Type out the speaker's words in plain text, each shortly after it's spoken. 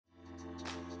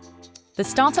the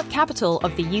startup capital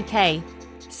of the UK,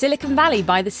 Silicon Valley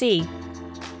by the sea.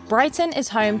 Brighton is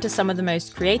home to some of the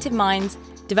most creative minds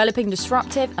developing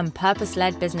disruptive and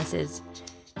purpose-led businesses.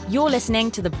 You're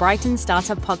listening to the Brighton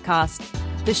Startup Podcast,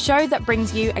 the show that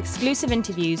brings you exclusive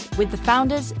interviews with the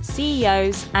founders,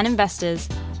 CEOs, and investors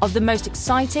of the most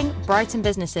exciting Brighton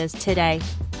businesses today.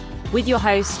 With your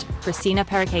host, Christina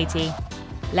Pericati.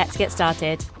 Let's get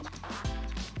started.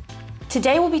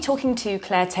 Today we'll be talking to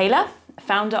Claire Taylor,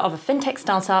 founder of a fintech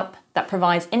startup that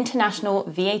provides international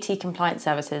VAT compliance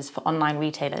services for online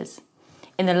retailers.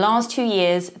 In the last 2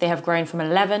 years, they have grown from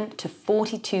 11 to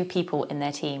 42 people in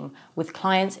their team, with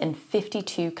clients in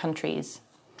 52 countries.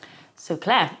 So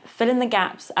Claire, fill in the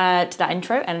gaps to that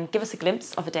intro and give us a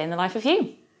glimpse of a day in the life of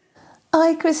you.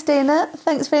 Hi Christina,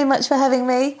 thanks very much for having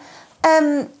me.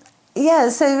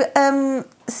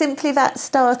 Simply That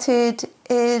started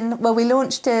we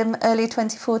launched early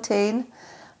 2014.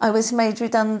 I was made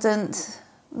redundant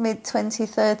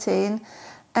mid-2013,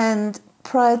 and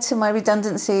prior to my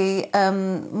redundancy,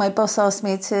 my boss asked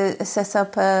me to set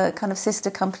up a kind of sister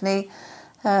company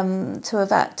to a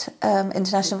VAT,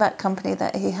 international VAT company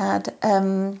that he had,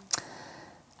 and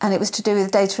it was to do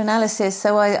with data analysis.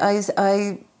 So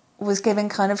I was given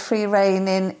kind of free rein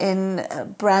in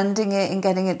branding it, in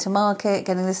getting it to market,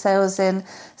 getting the sales in,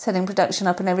 setting production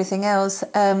up and everything else.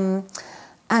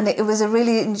 And it was a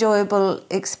really enjoyable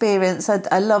experience.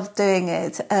 I loved doing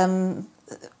it.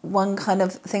 One kind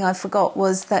of thing I forgot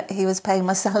was that he was paying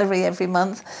my salary every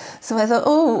month. So I thought,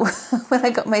 when I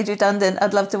got made redundant,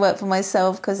 I'd love to work for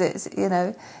myself because it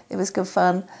was good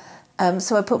fun.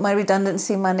 So I put my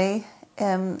redundancy money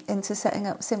into setting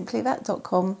up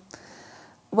simplythat.com.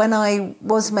 When I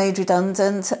was made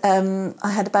redundant,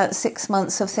 I had about 6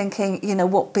 months of thinking,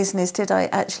 what business did I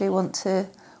actually want to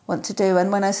do?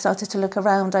 And when I started to look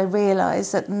around, I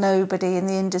realised that nobody in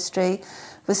the industry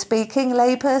was speaking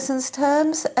layperson's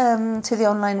terms to the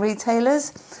online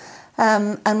retailers.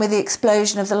 And with the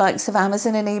explosion of the likes of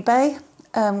Amazon and eBay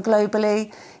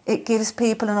globally, it gives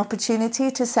people an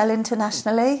opportunity to sell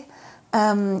internationally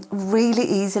really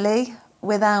easily,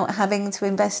 without having to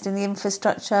invest in the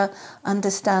infrastructure,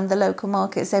 understand the local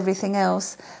markets, everything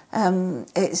else.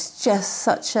 It's just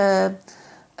such a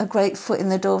great foot in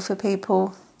the door for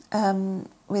people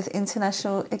with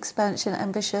international expansion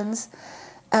ambitions.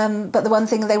 But the one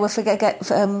thing they were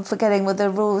forgetting were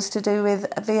the rules to do with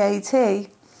VAT.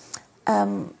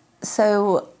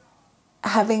 So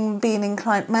having been in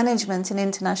client management in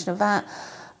international VAT,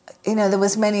 there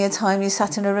was many a time you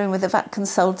sat in a room with a VAT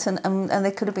consultant and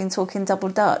they could have been talking double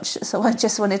Dutch. So I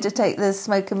just wanted to take the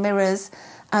smoke and mirrors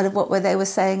out of what they were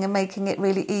saying and making it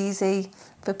really easy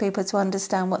for people to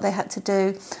understand what they had to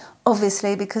do.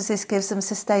 Obviously, because this gives them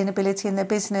sustainability in their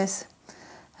business.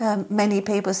 Many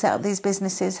people set up these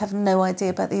businesses have no idea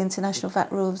about the international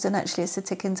VAT rules, and actually it's a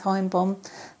ticking time bomb.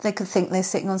 They could think they're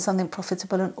sitting on something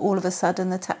profitable and all of a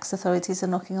sudden the tax authorities are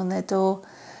knocking on their door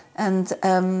and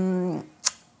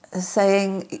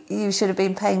saying you should have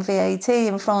been paying VAT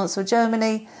in France or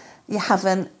Germany. You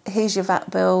haven't. Here's your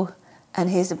VAT bill and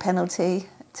here's a penalty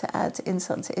to add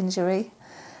insult to injury.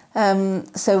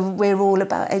 So we're all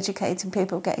about educating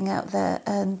people, getting out there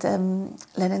and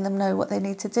letting them know what they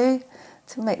need to do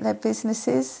to make their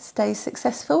businesses stay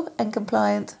successful and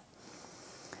compliant.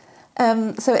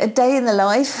 So a day in the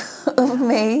life of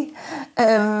me,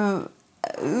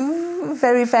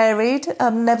 very varied.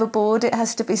 I'm never bored, it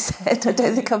has to be said. I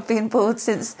don't think I've been bored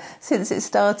since it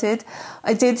started.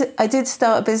 I did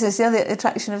start a business. The other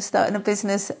attraction of starting a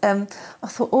business, I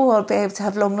thought, I'll be able to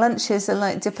have long lunches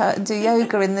and dip out and do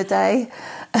yoga in the day.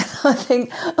 And I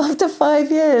think after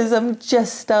 5 years, I'm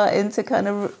just starting to kind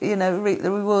of, reap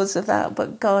the rewards of that.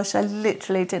 But gosh, I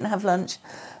literally didn't have lunch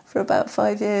for about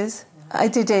 5 years. I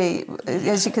did eat,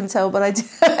 as you can tell, but I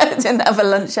didn't have a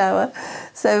lunch hour.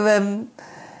 So,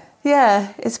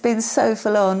 it's been so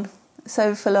full on,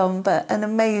 but an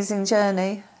amazing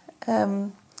journey.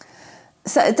 So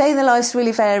a day in the life's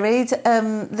really varied.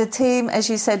 The team, as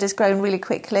you said, has grown really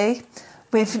quickly.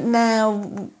 We've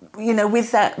now,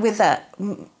 with that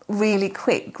really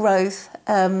quick growth,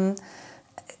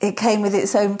 it came with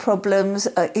its own problems,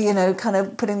 kind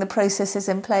of putting the processes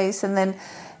in place and then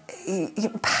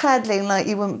paddling like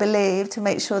you wouldn't believe to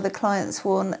make sure the clients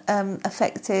weren't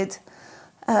affected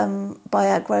by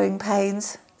our growing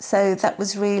pains. So that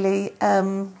was really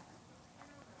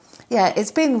Yeah,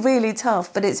 it's been really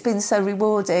tough, but it's been so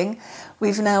rewarding.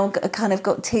 We've now kind of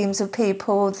got teams of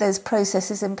people. There's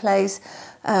processes in place.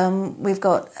 We're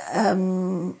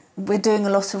doing a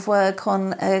lot of work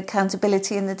on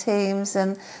accountability in the teams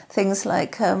and things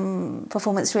like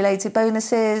performance-related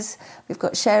bonuses. We've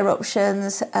got share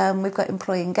options. We've got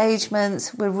employee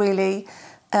engagements. We're really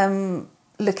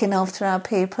looking after our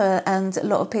people, and a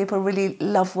lot of people really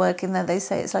love working there. They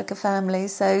say it's like a family.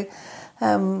 So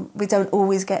we don't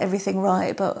always get everything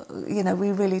right, but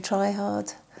we really try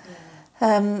hard.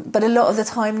 But a lot of the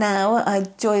time now,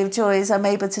 joy of joys, I'm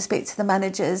able to speak to the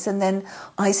managers, and then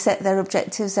I set their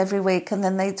objectives every week, and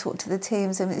then they talk to the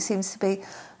teams, and it seems to be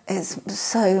it's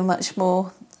so much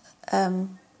more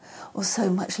or so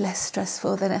much less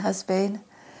stressful than it has been.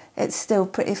 It's still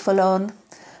pretty full on,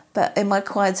 but in my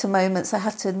quieter moments, I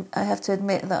have to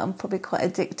admit that I'm probably quite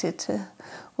addicted to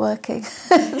working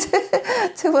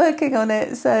to working on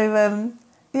it. So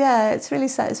it's really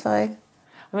satisfying.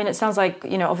 I mean, it sounds like,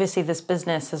 obviously this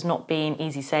business has not been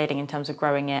easy sailing in terms of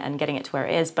growing it and getting it to where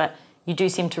it is, but you do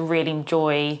seem to really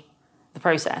enjoy the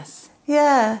process.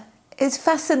 Yeah, it's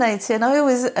fascinating. I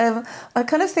always, I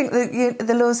kind of think that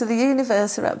the laws of the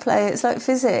universe are at play. It's like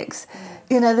physics.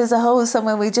 There's a hole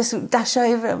somewhere, we just dash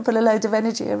over it and put a load of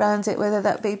energy around it, whether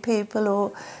that be people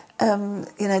or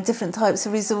different types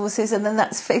of resources, and then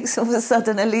that's fixed. All of a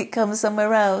sudden a leak comes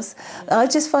somewhere else. I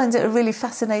just find it a really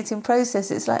fascinating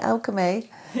process. It's like alchemy.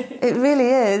 It really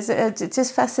is. It's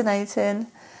just fascinating.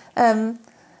 And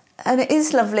it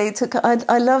is lovely.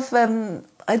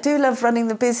 I do love running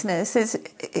the business.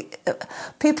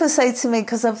 People say to me,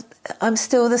 because I'm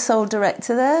still the sole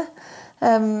director there,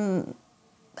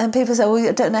 and people say, well,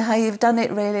 I don't know how you've done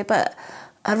it really, but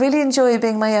I really enjoy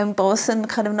being my own boss and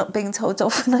kind of not being told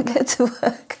off when I get to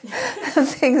work and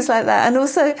things like that. And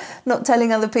also not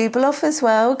telling other people off as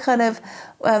well. Kind of,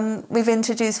 we've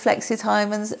introduced flexi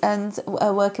time and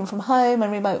working from home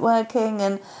and remote working.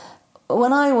 And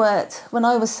when I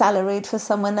was salaried for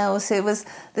someone else, it was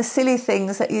the silly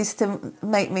things that used to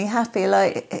make me happy.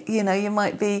 Like, you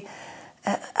might be,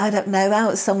 I don't know,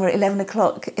 out somewhere at 11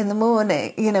 o'clock in the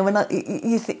morning, when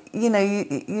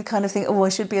you kind of think, oh, I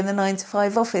should be in the 9 to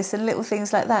 5 office, and little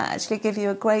things like that actually give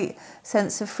you a great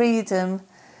sense of freedom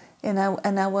in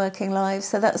our working lives.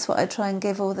 So that's what I try and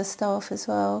give all the staff as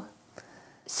well.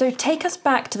 So take us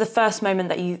back to the first moment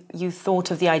that you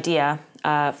thought of the idea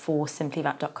for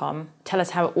simplyvat.com. Tell us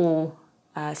how it all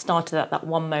started at that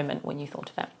one moment when you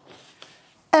thought of it.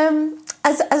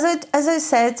 As I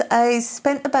said, I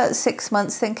spent about 6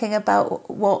 months thinking about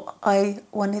what I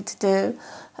wanted to do.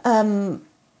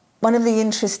 One of the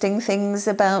interesting things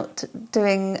about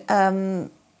doing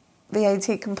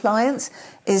VAT compliance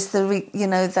is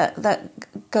that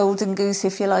golden goose,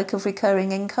 if you like, of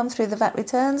recurring income through the VAT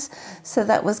returns. So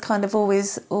that was kind of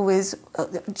always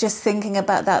just thinking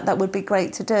about that. That would be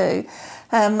great to do.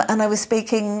 And I was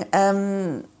speaking.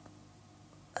 I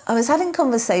was having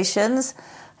conversations.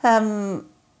 And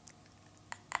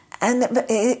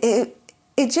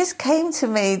it just came to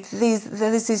me,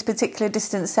 there's these particular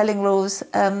distance selling rules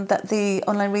that the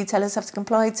online retailers have to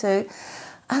comply to.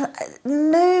 And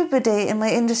nobody in my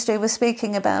industry was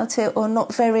speaking about it, or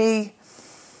not in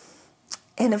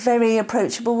a very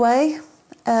approachable way.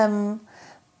 The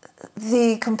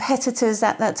competitors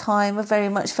at that time were very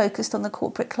much focused on the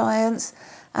corporate clients,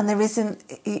 and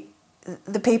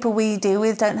the people we deal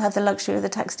with don't have the luxury of the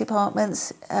tax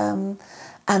departments, and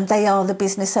they are the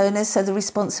business owners, so the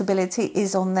responsibility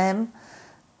is on them.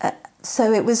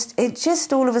 So it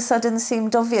just all of a sudden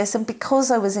seemed obvious, and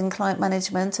because I was in client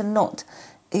management and not,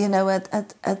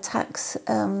 a tax,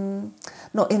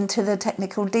 not into the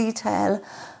technical detail,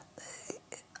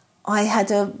 I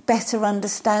had a better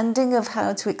understanding of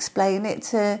how to explain it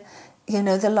to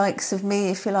the likes of me,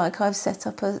 if you like. I've set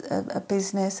up a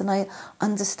business and I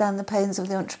understand the pains of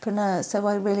the entrepreneur, so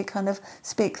I really kind of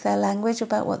speak their language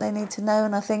about what they need to know,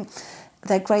 and I think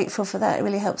they're grateful for that. It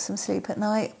really helps them sleep at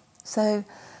night. So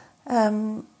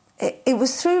it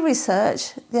was through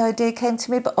research the idea came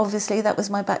to me, but obviously that was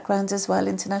my background as well,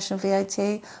 international VAT.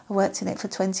 I worked in it for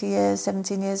 20 years,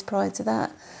 17 years prior to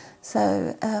that.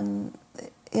 So, and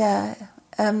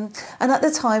at the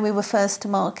time we were first to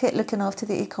market, looking after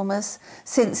the e-commerce.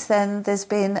 Since then there's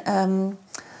been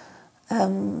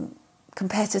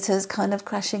competitors kind of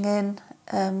crashing in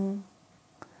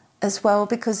as well,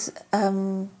 because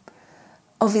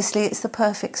obviously it's the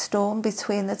perfect storm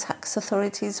between the tax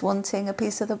authorities wanting a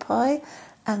piece of the pie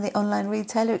and the online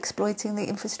retailer exploiting the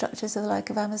infrastructures of the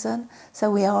like of Amazon. So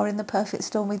we are in the perfect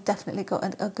storm. We've definitely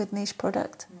got a good niche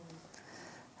product.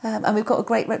 And we've got a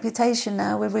great reputation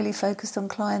now. We're really focused on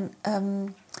client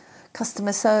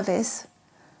customer service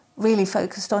really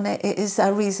focused on it. It is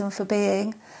our reason for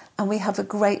being, and we have a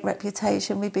great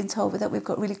reputation. We've been told that we've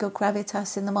got really good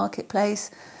gravitas in the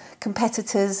marketplace.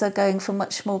 Competitors are going for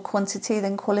much more quantity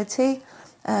than quality,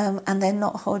 and they're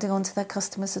not holding on to their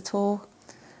customers at all.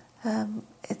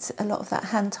 It's a lot of that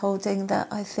hand-holding that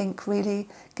I think really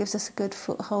gives us a good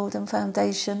foothold and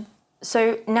foundation.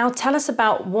 So now tell us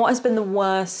about what has been the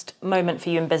worst moment for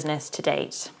you in business to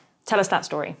date. Tell us that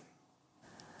story.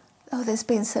 Oh, there's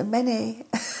been so many,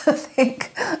 I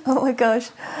think. Oh my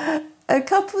gosh. A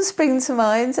couple spring to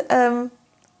mind.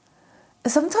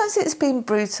 Sometimes it's been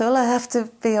brutal, I have to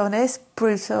be honest,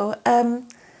 brutal.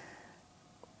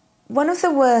 One of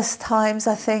the worst times,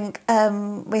 I think,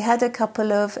 we had a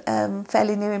couple of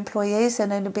fairly new employees,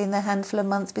 and only been a handful of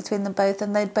months between them both,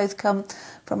 and they'd both come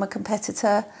from a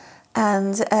competitor.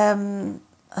 And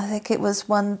I think it was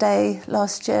one day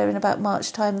last year in about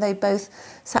March time, they both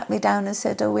sat me down and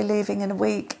said, oh, we're leaving in a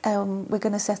week, we're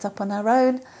going to set up on our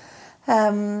own.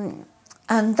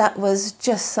 And that was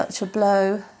just such a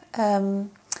blow,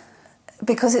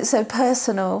 because it's so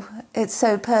personal. It's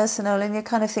so personal, and you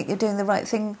kind of think you're doing the right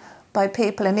thing by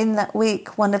people. And in that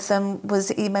week, one of them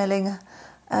was emailing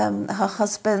her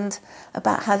husband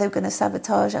about how they were going to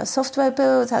sabotage our software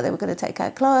build, how they were going to take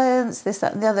our clients, this,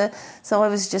 that and the other. So I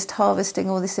was just harvesting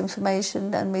all this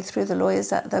information, and we threw the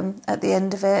lawyers at them at the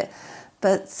end of it.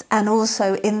 And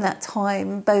also in that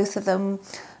time, both of them,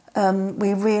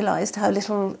 we realised how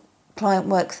little client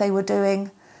work they were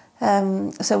doing.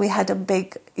 So we had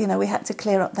we had to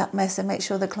clear up that mess and make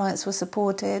sure the clients were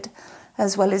supported,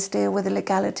 as well as deal with the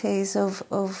legalities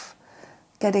of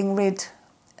getting rid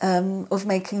of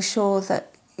making sure that,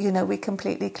 we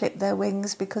completely clipped their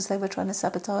wings because they were trying to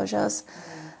sabotage us.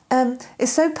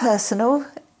 It's so personal,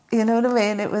 you know what I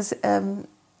mean? It was,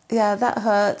 that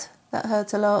hurt. That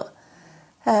hurt a lot.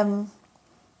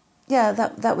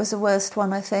 That was the worst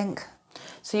one, I think.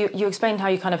 So you explained how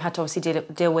you kind of had to obviously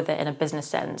deal with it in a business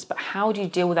sense, but how do you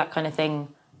deal with that kind of thing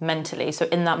mentally? So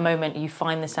in that moment, you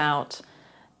find this out.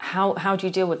 How do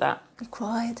you deal with that? I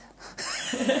cried.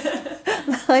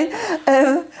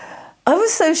 I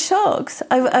was so shocked.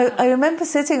 I remember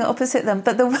sitting opposite them,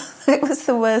 but it was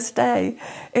the worst day.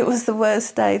 It was the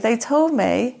worst day. They told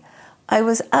me, I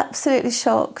was absolutely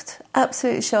shocked.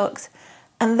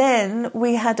 And then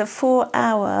we had a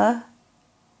 4-hour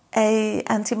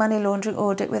anti-money laundering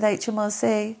audit with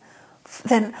HMRC.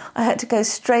 Then I had to go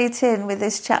straight in with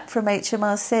this chap from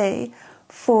HMRC,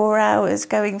 4 hours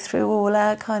going through all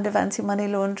our kind of anti-money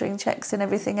laundering checks and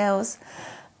everything else.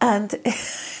 And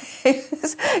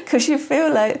because you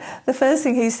feel like the first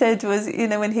thing he said was,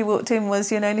 when he walked in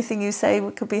was, anything you say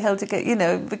could be held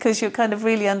against, because you're kind of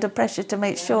really under pressure to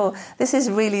make sure this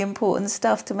is really important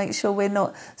stuff, to make sure we're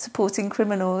not supporting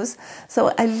criminals.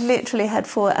 So I literally had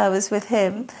 4 hours with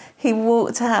him. He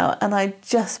walked out and I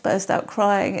just burst out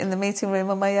crying in the meeting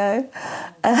room on my own.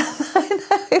 I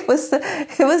know it was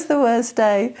the worst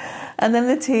day. And then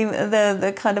the team,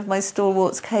 the kind of my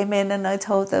stalwarts came in, and I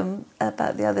told them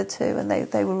about the other two, and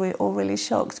they were all really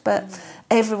shocked. But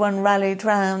everyone rallied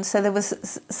round, so there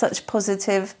was such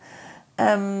positiveness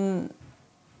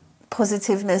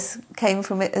came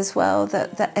from it as well,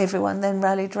 that everyone then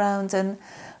rallied round. And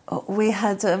we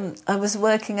had, I was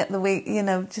working at the week,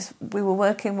 we were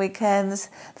working weekends.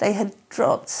 They had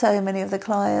dropped so many of the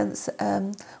clients,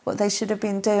 what they should have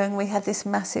been doing. We had this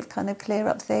massive kind of clear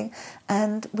up thing,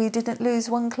 and we didn't lose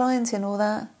one client in all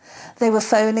that. They were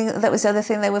phoning, that was the other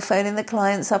thing, they were phoning the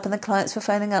clients up, and the clients were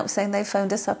phoning up saying they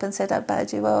phoned us up and said how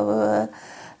bad you are.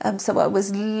 So I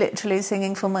was literally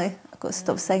singing for my, I've got to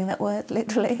stop saying that word,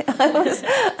 literally. I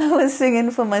was singing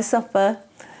for my supper.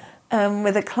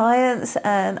 With the clients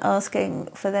and asking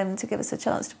for them to give us a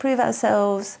chance to prove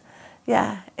ourselves.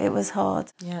 Yeah, it was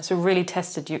hard. Yeah, so really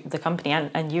tested the company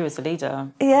and you as a leader.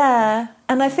 Yeah,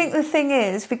 and I think the thing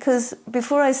is, because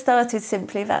before I started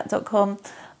SimplyThat.com,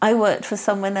 I worked for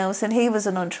someone else, and he was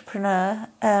an entrepreneur,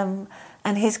 and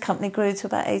his company grew to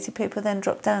about 80 people, then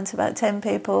dropped down to about 10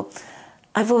 people.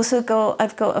 I've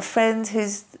got a friend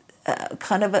who's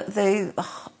kind of at the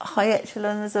high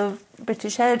echelons of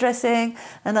British hairdressing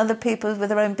and other people with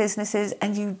their own businesses,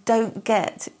 and you do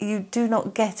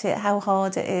not get it, how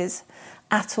hard it is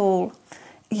at all.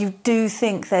 You do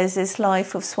think there's this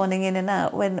life of swanning in and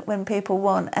out when people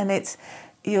want, and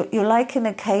you're like in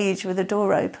a cage with a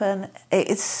door open.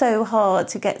 It's so hard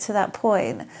to get to that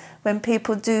point when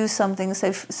people do something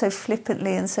so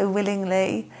flippantly and so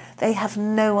willingly. They have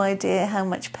no idea how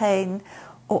much pain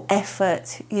or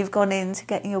effort you've gone into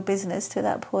getting your business to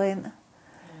that point.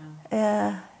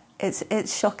 Yeah,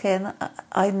 it's shocking.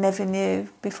 I never knew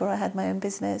before I had my own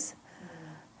business.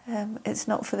 It's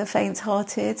not for the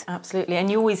faint-hearted. Absolutely. And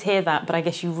you always hear that, but I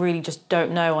guess you really just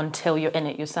don't know until you're in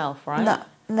it yourself, right?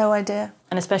 No idea.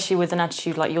 And especially with an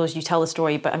attitude like yours, you tell the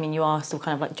story, but I mean, you are still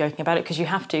kind of like joking about it because you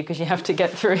have to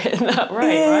get through it in that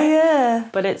way, right? Yeah.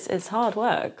 But it's hard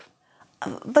work.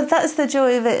 But that's the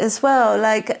joy of it as well.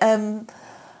 Like, I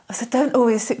don't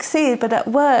always succeed, but at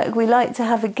work we like to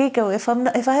have a giggle. If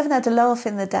I haven't had a laugh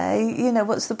in the day,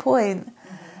 what's the point?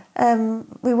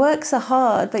 We work so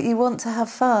hard, but you want to have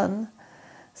fun.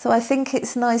 So I think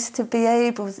it's nice to be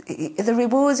able... The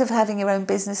rewards of having your own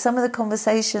business, some of the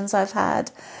conversations I've had,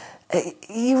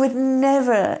 you would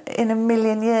never in a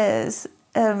million years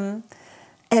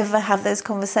ever have those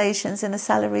conversations in a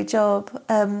salary job.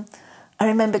 I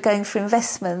remember going for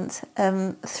investment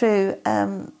through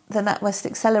the NatWest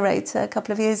Accelerator a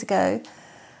couple of years ago,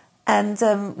 and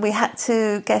we had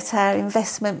to get our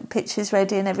investment pitches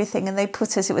ready and everything, and they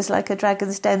put us... It was like a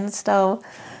Dragon's Den style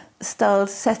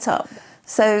setup.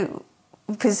 So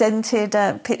we presented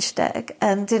a pitch deck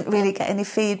and didn't really get any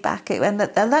feedback, and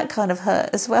that kind of hurt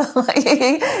as well.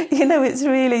 It's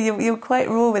really... You're quite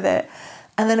raw with it.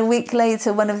 And then a week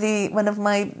later, one of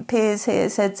my peers here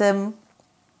said,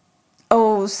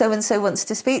 "Oh, so-and-so wants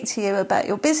to speak to you about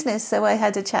your business." So I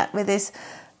had a chat with this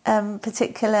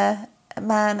particular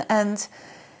man, and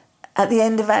at the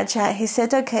end of our chat, he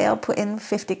said, "OK, I'll put in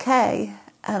 50k.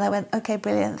 And I went, "OK,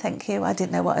 brilliant, thank you." I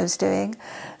didn't know what I was doing.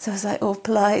 So I was like, all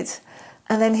polite.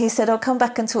 And then he said, "I'll come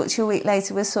back and talk to you a week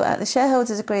later. We'll sort out the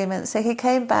shareholders agreement." So he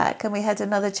came back and we had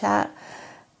another chat.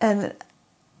 And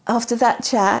after that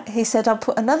chat, he said, "I'll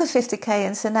put another 50k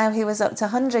in." So now he was up to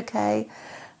 100k.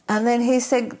 And then he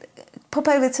said, "Pop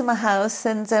over to my house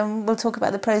and we'll talk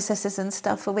about the processes and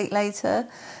stuff." A week later,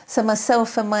 so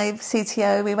myself and my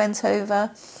CTO, we went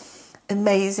over.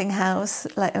 Amazing house,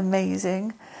 like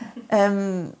amazing.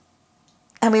 And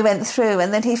we went through,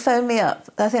 and then he phoned me up.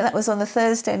 I think that was on the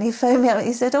Thursday, and he phoned me up.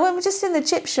 He said, "Oh, I'm just in the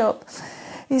chip shop."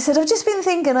 He said, "I've just been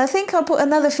thinking, I think I'll put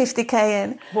another 50k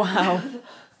in." Wow.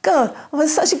 God, I'm on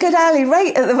such a good hourly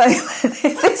rate at the moment.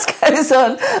 If this goes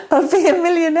on, I'll be a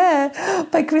millionaire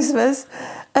by Christmas.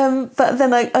 But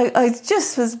then I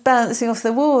just was bouncing off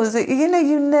the walls. You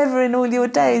never in all your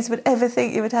days would ever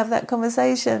think you would have that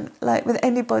conversation like with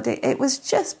anybody. It was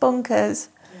just bonkers.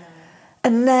 Yeah.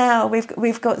 And now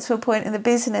we've got to a point in the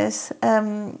business.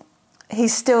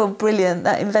 He's still brilliant,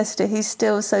 that investor. He's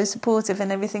still so supportive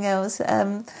and everything else.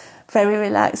 Very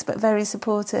relaxed, but very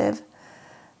supportive.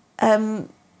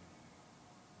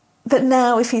 But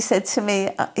now if he said to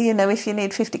me, "If you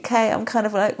need 50k, I'm kind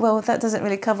of like, well, that doesn't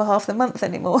really cover half the month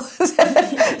anymore."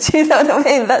 Do you know what I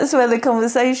mean? That's where the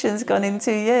conversation's gone in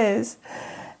 2 years.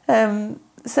 So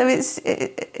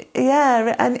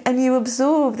and you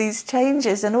absorb these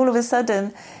changes, and all of a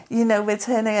sudden, we're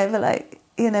turning over like,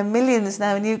 millions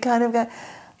now, and you kind of go...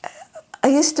 I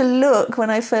used to look, when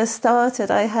I first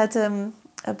started, I had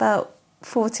about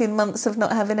 14 months of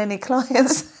not having any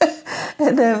clients.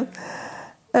 And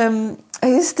I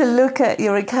used to look at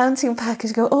your accounting package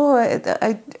and go, "Oh,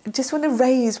 I just want to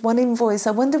raise one invoice.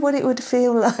 I wonder what it would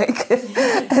feel like."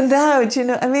 And now, do you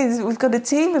know what I mean? We've got a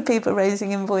team of people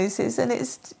raising invoices, and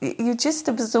you just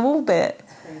absorb it.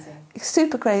 It's crazy. It's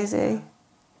super crazy. Yeah.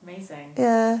 Amazing.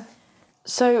 Yeah.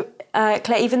 So,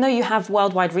 Claire, even though you have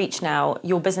worldwide reach now,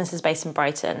 your business is based in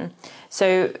Brighton.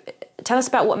 So tell us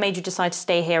about what made you decide to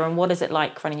stay here, and what is it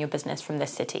like running your business from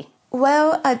this city?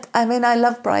 Well, I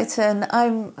love Brighton.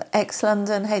 I'm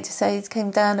ex-London, hate to say, it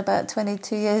came down about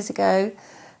 22 years ago.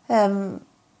 And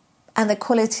the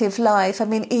quality of life,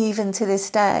 even to this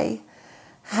day,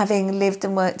 having lived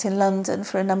and worked in London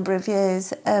for a number of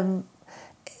years,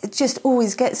 it just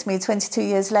always gets me 22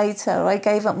 years later. I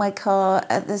gave up my car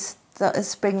at the start of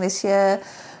spring this year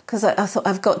because I thought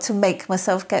I've got to make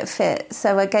myself get fit.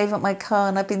 So I gave up my car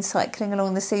and I've been cycling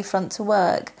along the seafront to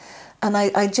work. And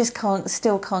I just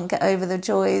still can't get over the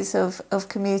joys of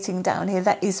commuting down here.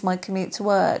 That is my commute to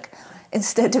work,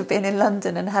 instead of being in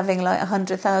London and having like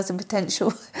 100,000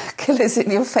 potential killers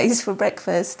in your face for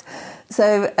breakfast.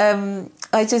 So I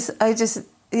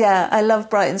love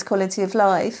Brighton's quality of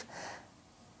life.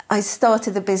 I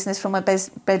started the business from my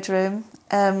bedroom,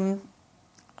 and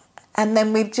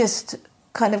then we've just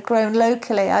kind of grown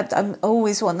locally. I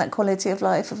always want that quality of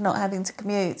life of not having to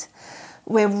commute.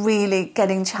 We're really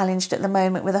getting challenged at the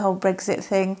moment with the whole Brexit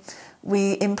thing.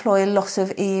 We employ a lot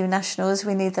of EU nationals.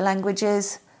 We need the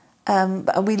languages.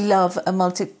 But we love a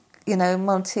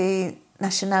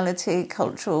multi-nationality,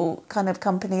 cultural kind of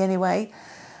company anyway.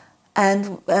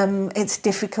 And it's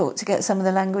difficult to get some of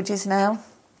the languages now.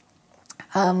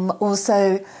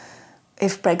 Also,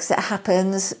 if Brexit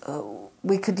happens,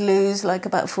 we could lose like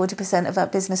about 40% of our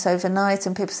business overnight,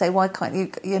 and people say, why can't you,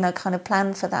 kind of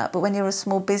plan for that? But when you're a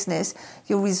small business,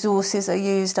 your resources are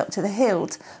used up to the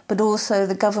hilt, but also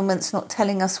the government's not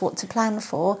telling us what to plan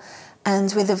for.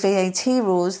 And with the VAT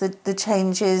rules, the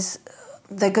changes,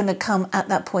 they're going to come at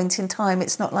that point in time.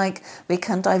 It's not like we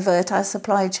can divert our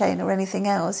supply chain or anything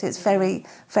else. It's very,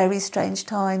 very strange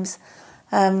times.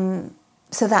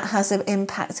 So that has an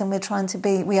impact, and we are trying to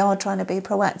be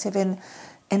proactive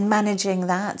in managing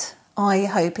that. I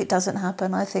hope it doesn't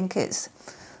happen. I think it's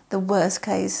the worst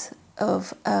case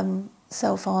of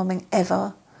self-harming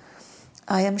ever.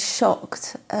 I am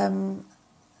shocked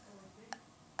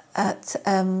at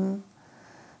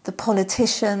the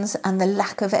politicians and the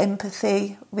lack of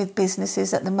empathy with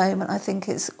businesses at the moment. I think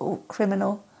it's all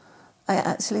criminal. I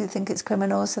absolutely think it's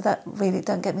criminal. So that really,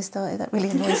 don't get me started. That really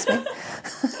annoys me.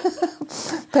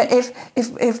 But if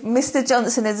Mr.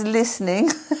 Johnson is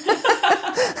listening,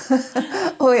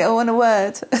 I want a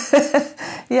word.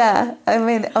 Yeah, I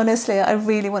mean, honestly, I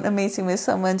really want a meeting with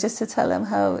someone just to tell them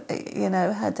how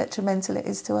detrimental it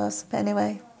is to us. But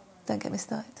anyway, don't get me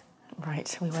started.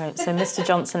 Right, we won't. So, Mr.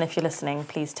 Johnson, if you're listening,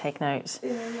 please take note.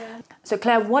 Yeah. So,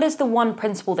 Claire, what is the one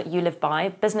principle that you live by,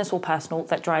 business or personal,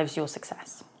 that drives your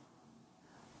success?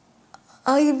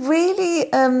 I really,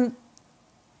 do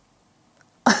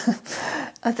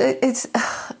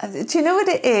you know what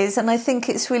it is? And I think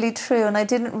it's really true, and I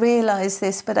didn't realise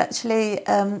this, but actually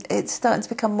it's starting to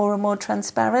become more and more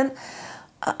transparent.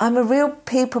 I'm a real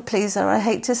people pleaser. I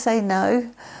hate to say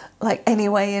no, like any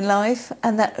way in life,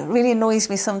 and that really annoys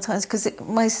me sometimes, because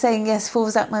my saying yes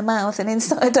falls out my mouth, and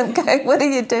inside I'm going, what are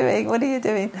you doing? What are you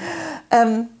doing?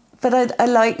 But I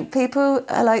like people.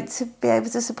 I like to be able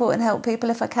to support and help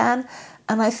people if I can.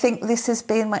 And I think this has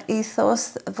been my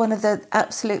ethos. One of the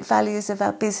absolute values of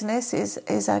our business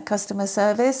is our customer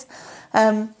service.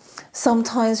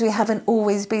 Sometimes we haven't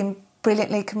always been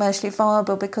brilliantly commercially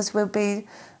viable because we'll be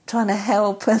trying to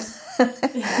help and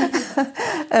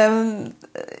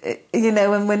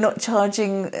and we're not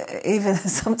charging, even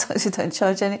sometimes we don't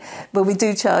charge any, but we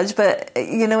do charge, but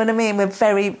you know what I mean? We're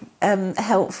very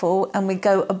helpful, and we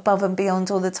go above and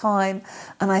beyond all the time.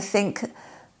 And I think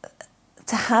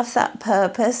to have that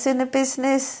purpose in a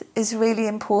business is really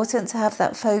important, to have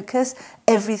that focus.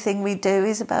 Everything we do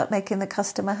is about making the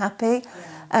customer happy.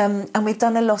 Yeah. And we've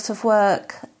done a lot of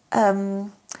work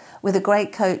with a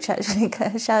great coach, actually.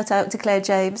 Shout out to Claire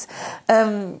James.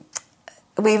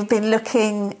 We've been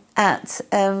looking at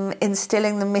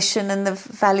instilling the mission and the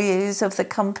values of the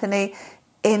company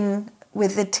in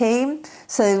with the team.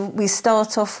 So we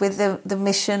start off with the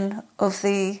mission of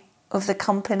the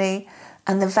company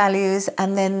and the values,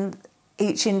 and then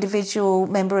each individual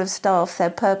member of staff, their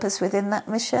purpose within that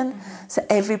mission. Mm-hmm. So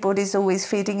everybody's always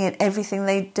feeding in. Everything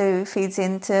they do feeds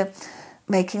into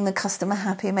making the customer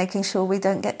happy, making sure we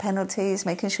don't get penalties,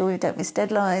 making sure we don't miss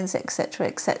deadlines, etc.,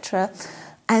 etc.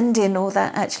 And in all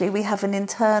that, actually, we have an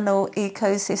internal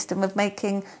ecosystem of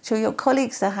making sure your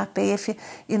colleagues are happy. If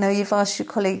you've asked your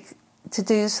colleague to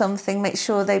do something, make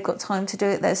sure they've got time to do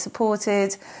it, they're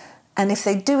supported. And if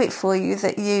they do it for you,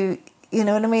 that you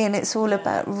know what I mean? It's all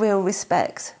about real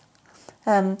respect.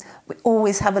 We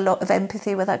always have a lot of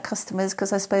empathy with our customers,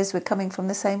 because I suppose we're coming from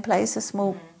the same place, a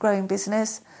small growing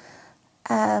business.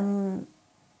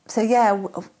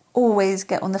 Always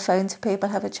get on the phone to people,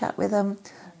 have a chat with them,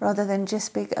 rather than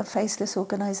just be a faceless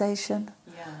organisation.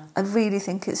 Yeah. I really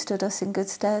think it stood us in good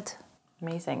stead.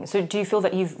 Amazing. So do you feel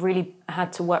that you've really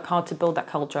had to work hard to build that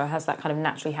culture? Or has that kind of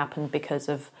naturally happened because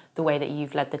of the way that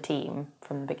you've led the team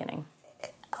from the beginning?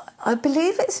 I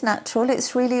believe it's natural.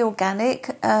 It's really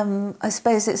organic. I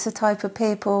suppose it's the type of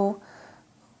people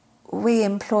we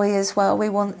employ as well. We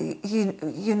want, you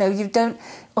don't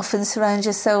often surround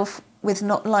yourself with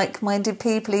not like-minded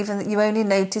people. Even you only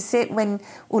notice it when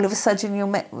all of a sudden you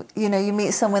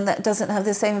meet someone that doesn't have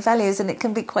the same values, and it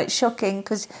can be quite shocking,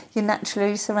 because you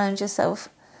naturally surround yourself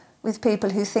with people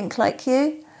who think like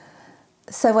you.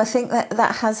 So I think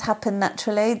that has happened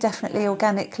naturally, definitely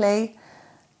organically.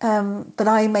 But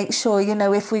I make sure,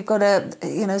 if we've got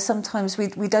sometimes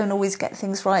we don't always get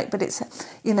things right, but it's,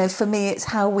 for me, it's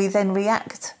how we then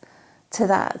react to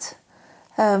that.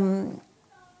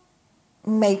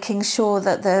 Making sure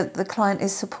that the client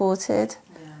is supported.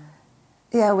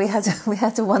 Yeah, we had a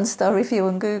 1-star review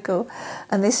on Google,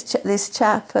 and this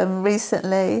chap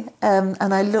recently,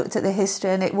 and I looked at the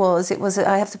history, and it was.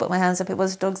 I have to put my hands up. It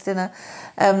was a dog's dinner,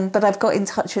 but I've got in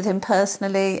touch with him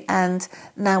personally, and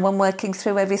now I'm working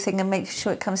through everything and making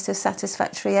sure it comes to a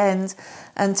satisfactory end.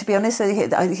 And to be honest,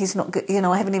 he's not good.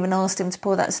 I haven't even asked him to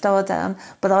pour that star down,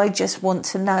 but I just want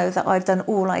to know that I've done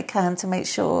all I can to make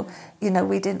sure,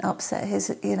 we didn't upset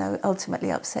his,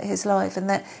 ultimately upset his life, and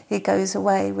that he goes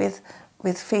away with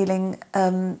feeling,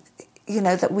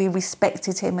 that we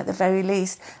respected him at the very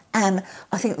least. And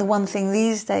I think the one thing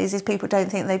these days is people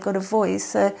don't think they've got a voice,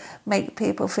 so make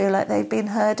people feel like they've been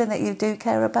heard and that you do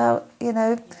care about,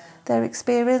 their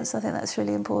experience. I think that's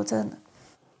really important.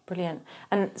 Brilliant.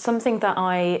 And something that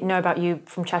I know about you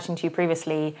from chatting to you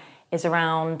previously is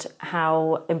around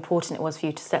how important it was for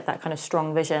you to set that kind of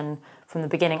strong vision from the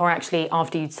beginning, or actually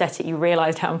after you'd set it, you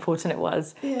realised how important it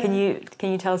was. Yeah. Can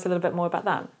you tell us a little bit more about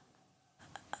that?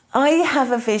 I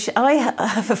have a vision.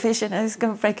 I was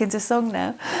going to break into song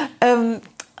now.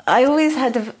 I always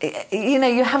had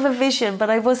you have a vision, but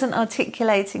I wasn't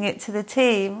articulating it to the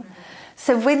team.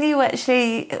 So when you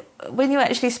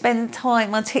actually spend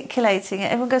time articulating it,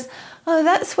 everyone goes, "Oh,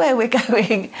 that's where we're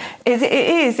going."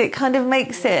 It kind of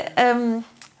makes it. And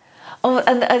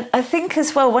I think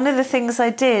as well, one of the things I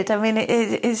did,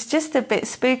 it's just a bit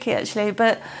spooky actually,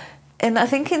 but I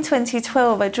think in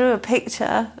 2012 I drew a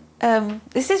picture.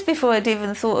 This is before I'd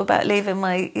even thought about leaving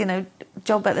my,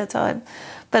 job at the time.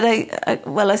 But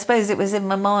I suppose it was in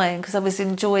my mind because I was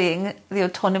enjoying the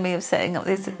autonomy of setting up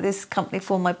this company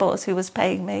for my boss who was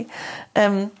paying me.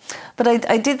 But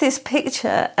I did this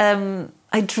picture.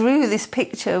 I drew this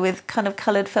picture with kind of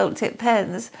coloured felt tip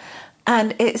pens.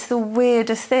 And it's the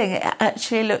weirdest thing. It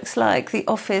actually looks like the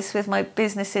office with my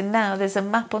business in now. There's a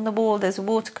map on the wall, there's a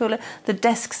water cooler, the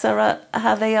desks are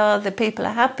how they are, the people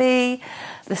are happy,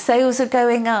 the sales are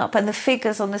going up, and the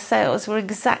figures on the sales were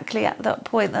exactly at that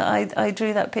point that I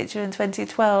drew that picture in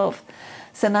 2012.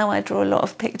 So now I draw a lot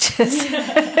of pictures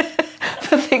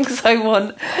for things I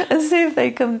want and see if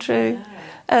they come true.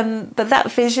 But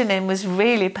that visioning was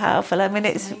really powerful.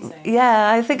 It's amazing.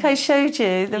 Yeah, I think I showed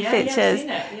you the pictures.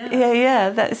 Yeah, I've seen it. Yeah,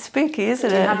 that's spooky, isn't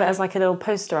it? Do you have it as like a little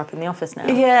poster up in the office now?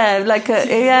 Yeah,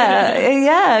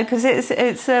 because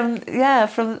it's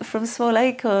from Small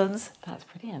Acorns. That's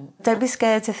brilliant. Don't be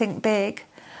scared to think big.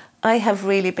 I have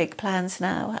really big plans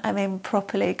now.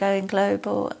 Properly going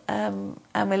global, and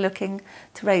we're looking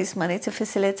to raise money to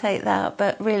facilitate that.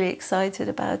 But really excited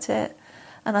about it.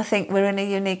 And I think we're in a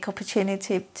unique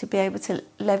opportunity to be able to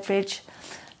leverage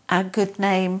our good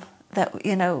name that,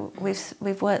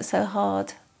 we've worked so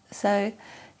hard. So,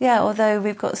 although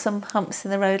we've got some humps in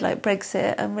the road like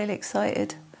Brexit, I'm really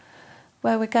excited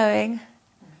where we're going.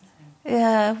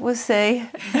 Yeah, we'll see.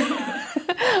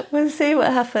 We'll see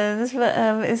what happens. But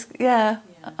I'm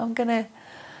gonna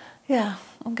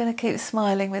keep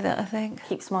smiling with it, I think.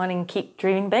 Keep smiling, keep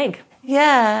dreaming big.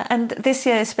 Yeah, and this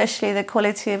year especially, the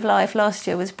quality of life. Last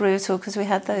year was brutal because we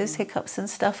had those hiccups and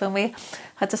stuff, and we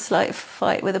had a slight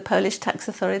fight with the Polish tax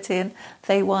authority, and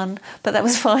they won, but that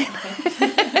was fine.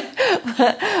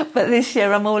 but this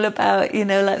year I'm all about,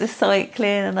 like the cycling,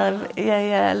 and I'm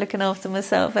looking after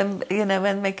myself, and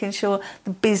and making sure the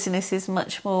business is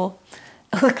much more.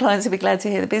 All the clients will be glad to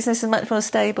hear the business is much more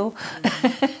stable.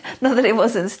 Not that it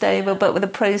wasn't stable, but the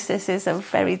processes are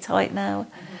very tight now.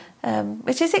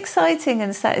 Which is exciting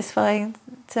and satisfying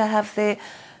to have to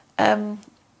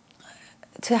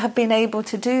have been able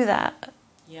to do that.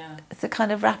 Yeah. To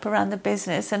kind of wrap around the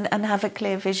business and have a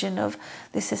clear vision of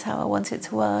this is how I want it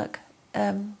to work.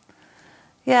 And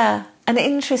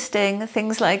interesting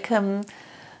things like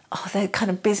the kind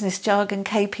of business jargon,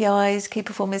 KPIs, key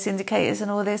performance indicators,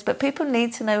 and all this. But people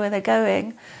need to know where they're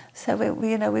going, so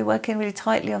we're working really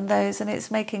tightly on those, and it's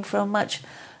making for a much.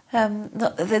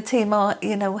 Not that the team are,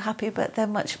 happy, but they're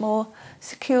much more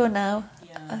secure now.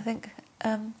 Yeah. I think,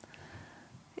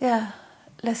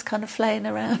 less kind of flaying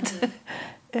around.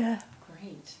 Yeah.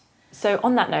 Great. So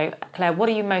on that note, Claire, what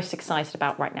are you most excited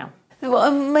about right now? What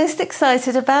I'm most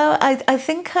excited about, I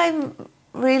think I'm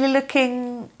really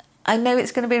looking. I know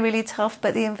it's going to be really tough,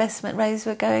 but the investment raise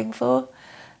we're going for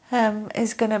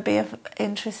is going to be an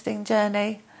interesting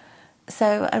journey.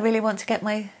 So I really want to get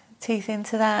my teeth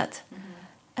into that.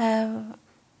 And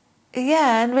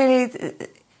really,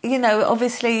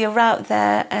 obviously you're out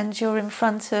there and you're in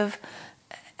front of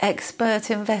expert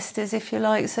investors, if you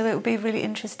like, so it will be really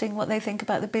interesting what they think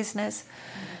about the business.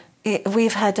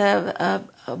 We've had a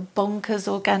bonkers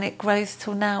organic growth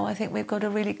till now. I think we've got a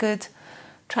really good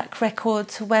track record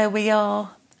to where we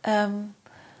are.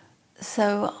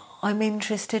 So I'm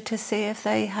interested to see if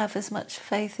they have as much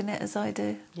faith in it as I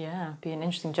do. Yeah, it'd be an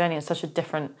interesting journey. It's such a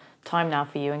different time now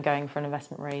for you and going for an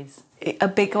investment raise. A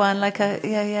big one, like a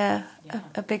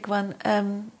big one.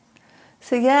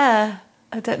 So yeah,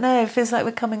 I don't know. It feels like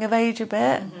we're coming of age a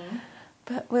bit,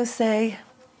 but we'll see.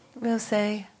 We'll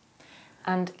see.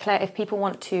 And Claire, if people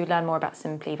want to learn more about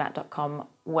simplyvat.com,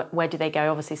 where do they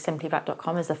go? Obviously,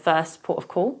 simplyvat.com is the first port of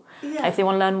call. Yeah. If they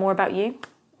want to learn more about you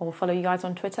or follow you guys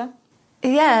on Twitter?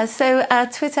 Yeah, so our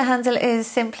Twitter handle is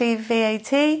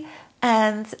simplyvat,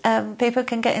 and people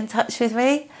can get in touch with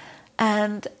me.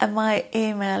 And my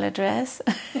email address.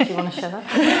 Do you want to share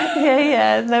that?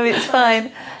 Yeah, no, it's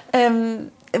fine.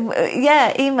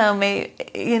 Email me.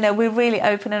 You know, we're really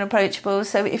open and approachable.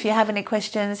 So if you have any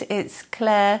questions, it's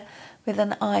Claire with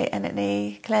an I and an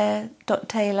E,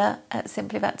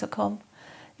 claire.taylor@simplyvat.com.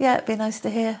 Yeah, it'd be nice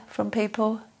to hear from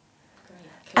people.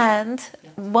 Great. And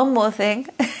one more thing,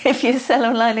 if you sell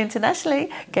online internationally,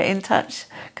 get in touch,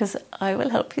 because I will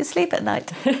help you sleep at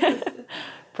night.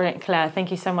 Brilliant, Claire.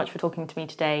 Thank you so much for talking to me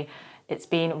today. It's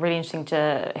been really interesting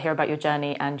to hear about your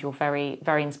journey, and you're very,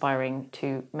 very inspiring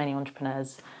to many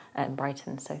entrepreneurs in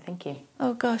Brighton. So thank you.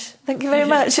 Oh gosh, thank you very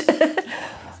much.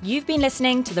 You've been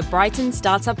listening to the Brighton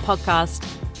Startup Podcast.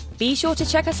 Be sure to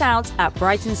check us out at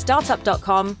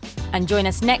brightonstartup.com and join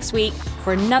us next week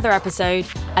for another episode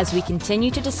as we continue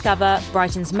to discover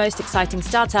Brighton's most exciting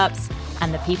startups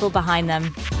and the people behind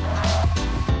them.